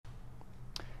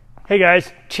Hey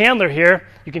guys, Chandler here.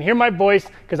 You can hear my voice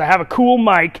because I have a cool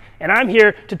mic, and I'm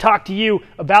here to talk to you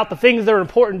about the things that are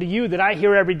important to you that I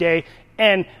hear every day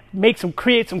and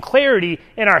create some clarity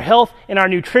in our health, in our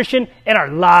nutrition, and our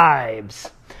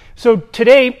lives. So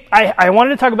today, I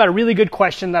wanted to talk about a really good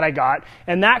question that I got,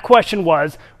 and that question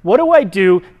was, what do I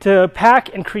do to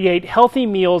pack and create healthy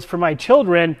meals for my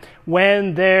children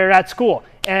when they're at school?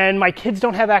 And my kids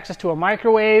don't have access to a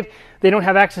microwave, they don't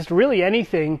have access to really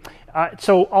anything,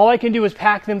 so all I can do is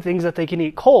pack them things that they can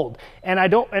eat cold.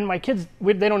 And my kids,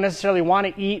 they don't necessarily want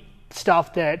to eat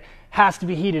stuff that has to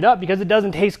be heated up because it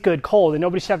doesn't taste good cold, and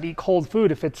nobody should have to eat cold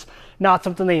food if it's not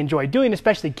something they enjoy doing,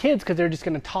 especially kids, because they're just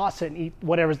going to toss it and eat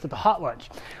whatever's at the hot lunch,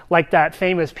 like that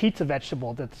famous pizza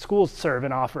vegetable that the schools serve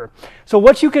and offer. So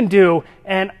what you can do,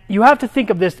 and you have to think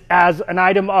of this as an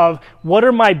item of what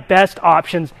are my best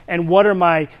options and what are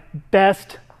my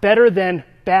better than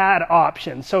bad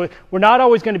options. So we're not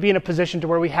always going to be in a position to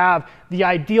where we have the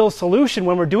ideal solution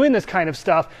when we're doing this kind of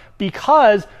stuff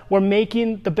because we're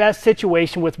making the best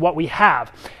situation with what we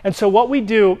have. And so what we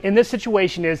do in this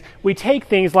situation is we take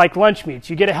things like lunch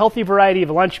meats. You get a healthy variety of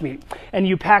lunch meat and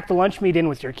you pack the lunch meat in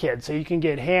with your kids. So you can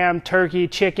get ham, turkey,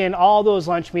 chicken, all those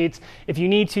lunch meats. If you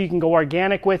need to, you can go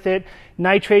organic with it,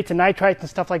 nitrates and nitrites and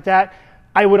stuff like that.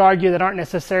 I would argue that aren't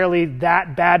necessarily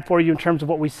that bad for you in terms of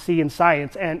what we see in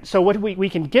science. And so what we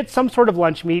can get some sort of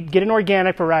lunch meat, get an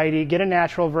organic variety, get a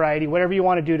natural variety, whatever you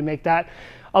want to do to make that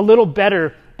a little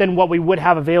better than what we would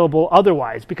have available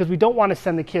otherwise, because we don't want to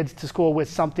send the kids to school with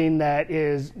something that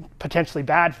is potentially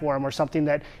bad for them or something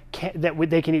that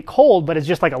they can eat cold, but it's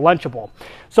just like a Lunchable.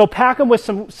 So pack them with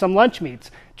some lunch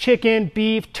meats, chicken,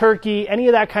 beef, turkey, any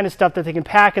of that kind of stuff that they can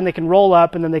pack and they can roll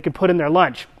up and then they can put in their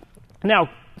lunch. Now,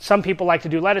 some people like to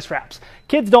do lettuce wraps.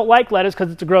 Kids don't like lettuce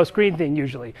because it's a gross green thing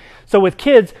usually. So with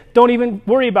kids, don't even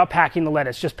worry about packing the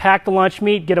lettuce. Just pack the lunch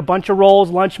meat, get a bunch of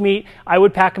rolls, lunch meat. I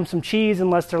would pack them some cheese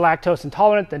unless they're lactose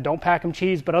intolerant, then don't pack them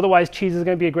cheese. But otherwise, cheese is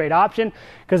going to be a great option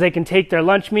because they can take their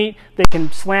lunch meat, they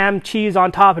can slam cheese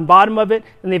on top and bottom of it,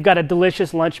 and they've got a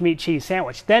delicious lunch meat cheese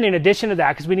sandwich. Then in addition to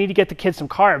that, because we need to get the kids some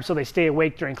carbs so they stay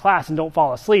awake during class and don't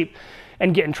fall asleep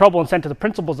and get in trouble and sent to the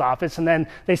principal's office, and then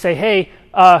they say, hey,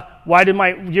 why did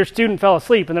your student fell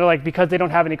asleep? And they're like, because they don't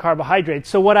have any carbohydrates.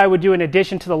 So what I would do in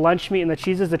addition to the lunch meat and the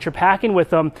cheeses that you're packing with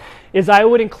them is I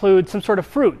would include some sort of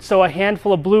fruit. So a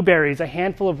handful of blueberries, a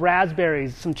handful of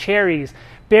raspberries, some cherries.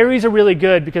 Berries are really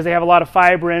good because they have a lot of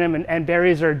fiber in them, and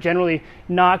berries are generally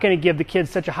not going to give the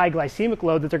kids such a high glycemic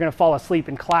load that they're going to fall asleep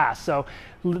in class. So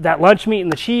that lunch meat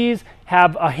and the cheese,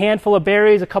 have a handful of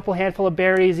berries, a couple handful of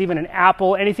berries, even an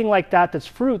apple, anything like that that's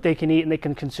fruit they can eat and they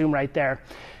can consume right there.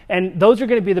 And those are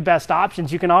going to be the best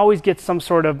options. You can always get some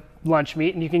sort of lunch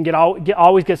meat, and you can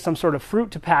always get some sort of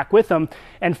fruit to pack with them.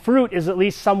 And fruit is at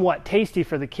least somewhat tasty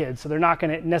for the kids, so they're not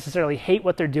going to necessarily hate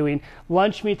what they're doing.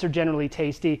 Lunch meats are generally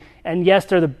tasty, and yes,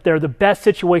 they're the best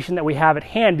situation that we have at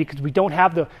hand because we don't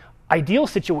have the ideal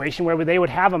situation where they would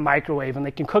have a microwave and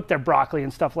they can cook their broccoli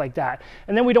and stuff like that.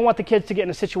 And then we don't want the kids to get in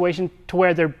a situation to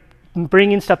where they're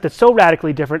bringing stuff that's so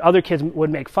radically different, other kids would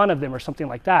make fun of them or something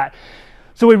like that.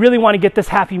 So we really want to get this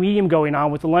happy medium going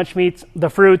on with the lunch meats, the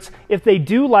fruits. If they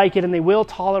do like it and they will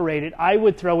tolerate it, I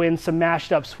would throw in some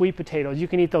mashed up sweet potatoes. You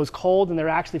can eat those cold and they're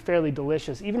actually fairly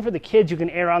delicious. Even for the kids, you can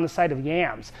err on the side of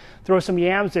yams. Throw some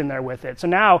yams in there with it. So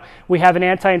now we have an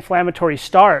anti-inflammatory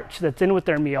starch that's in with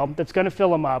their meal that's going to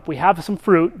fill them up. We have some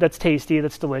fruit that's tasty,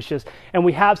 that's delicious, and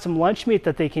we have some lunch meat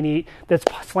that they can eat that's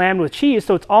slammed with cheese.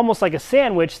 So it's almost like a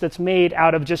sandwich that's made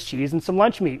out of just cheese and some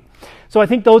lunch meat. So I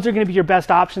think those are going to be your best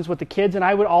options with the kids, and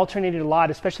I would alternate it a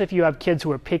lot, especially if you have kids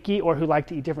who are picky or who like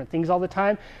to eat different things all the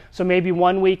time. So maybe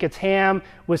one week it's ham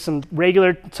with some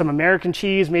American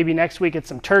cheese. Maybe next week it's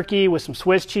some turkey with some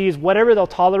Swiss cheese, whatever they'll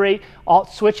tolerate.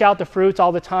 Switch out the fruits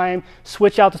all the time.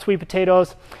 Switch out the sweet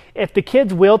potatoes. If the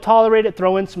kids will tolerate it,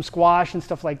 throw in some squash and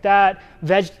stuff like that.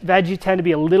 Veggies tend to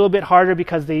be a little bit harder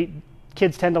because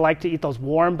kids tend to like to eat those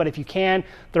warm, but if you can,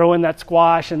 throw in that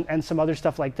squash and some other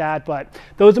stuff like that. But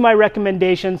those are my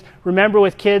recommendations. Remember,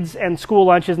 with kids and school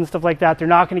lunches and stuff like that, they're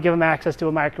not going to give them access to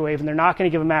a microwave, and they're not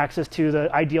going to give them access to the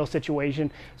ideal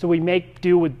situation. So we make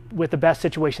do with the best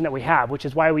situation that we have, which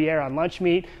is why we err on lunch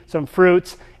meat, some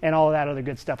fruits, and all of that other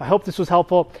good stuff. I hope this was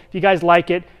helpful. If you guys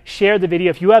like it, share the video.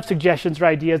 If you have suggestions or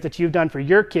ideas that you've done for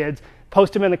your kids,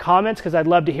 post them in the comments because I'd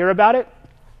love to hear about it.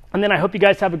 And then I hope you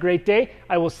guys have a great day.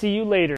 I will see you later.